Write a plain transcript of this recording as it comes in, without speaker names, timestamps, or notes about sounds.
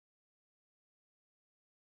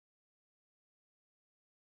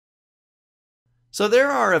So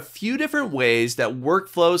there are a few different ways that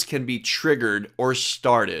workflows can be triggered or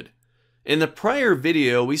started. In the prior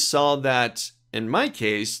video, we saw that, in my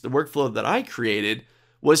case, the workflow that I created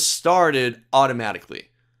was started automatically.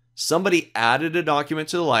 Somebody added a document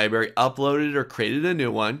to the library, uploaded or created a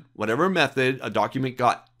new one, whatever method a document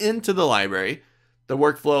got into the library, the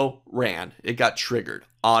workflow ran. It got triggered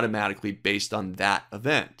automatically based on that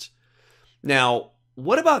event. Now,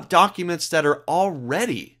 what about documents that are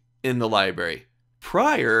already in the library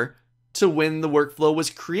prior to when the workflow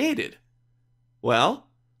was created? Well,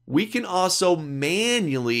 we can also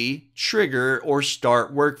manually trigger or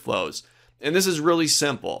start workflows. And this is really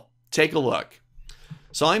simple. Take a look.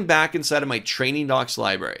 So I'm back inside of my Training Docs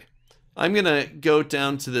library. I'm going to go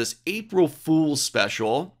down to this April Fool's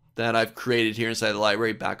special that I've created here inside the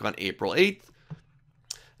library back on April 8th.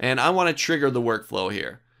 And I want to trigger the workflow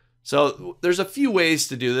here. So there's a few ways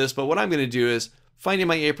to do this, but what I'm going to do is finding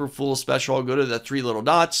my April Fool's special, I'll go to the three little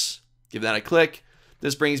dots, give that a click.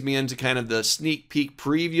 This brings me into kind of the sneak peek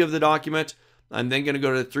preview of the document. I'm then going to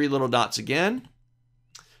go to the three little dots again.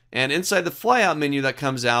 And inside the flyout menu that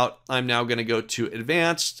comes out, I'm now going to go to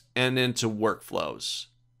Advanced and into Workflows.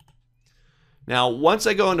 Now, once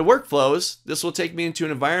I go into Workflows, this will take me into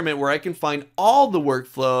an environment where I can find all the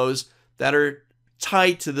workflows that are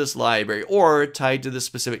tied to this library or tied to this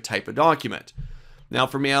specific type of document. Now,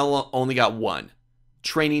 for me, I only got one,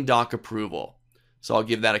 Training Doc Approval. So I'll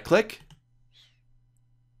give that a click.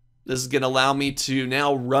 This is going to allow me to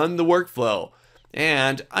now run the workflow.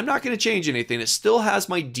 And I'm not going to change anything. It still has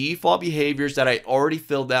my default behaviors that I already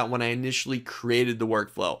filled out when I initially created the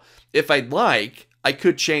workflow. If I'd like, I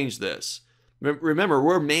could change this. Remember,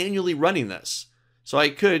 we're manually running this. So I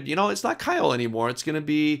could, it's not Kyle anymore. It's going to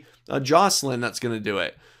be Jocelyn that's going to do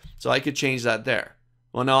it. So I could change that there.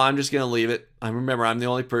 Well, no, I'm just going to leave it. Remember, I'm the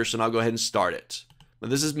only person. I'll go ahead and start it. But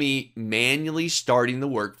this is me manually starting the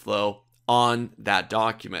workflow on that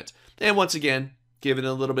document. And once again, give it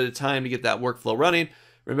a little bit of time to get that workflow running.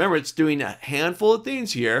 Remember, it's doing a handful of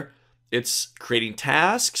things here. It's creating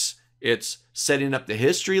tasks. It's setting up the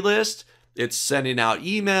history list. It's sending out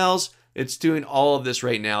emails. It's doing all of this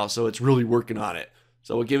right now, so it's really working on it.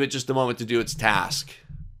 So we'll give it just a moment to do its task.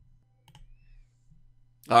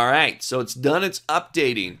 All right, so it's done its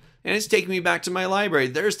updating, and it's taking me back to my library.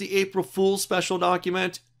 There's the April Fool's special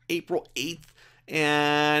document, April 8th,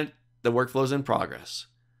 and the workflow's in progress.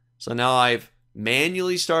 So now I've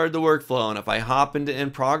manually started the workflow, and if I hop into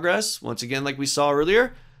in progress, once again, like we saw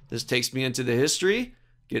earlier, this takes me into the history,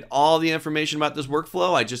 get all the information about this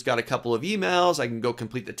workflow. I just got a couple of emails. I can go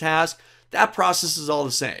complete the task. That process is all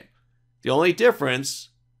the same. The only difference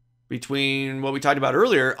between what we talked about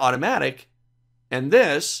earlier, automatic, and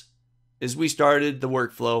this is we started the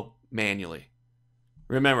workflow manually.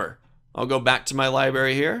 Remember, I'll go back to my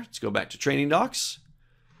library here. Let's go back to Training Docs.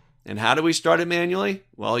 And how do we start it manually?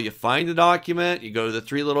 Well, you find the document, you go to the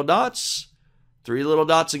three little dots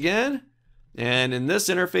again. And in this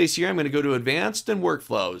interface here, I'm going to go to Advanced and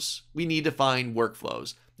Workflows. We need to find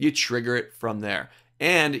workflows. You trigger it from there.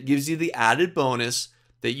 And it gives you the added bonus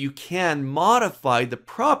that you can modify the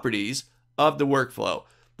properties of the workflow,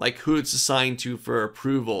 like who it's assigned to for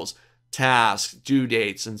approvals, tasks, due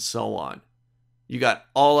dates, and so on. You got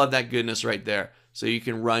all of that goodness right there, so you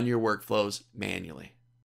can run your workflows manually.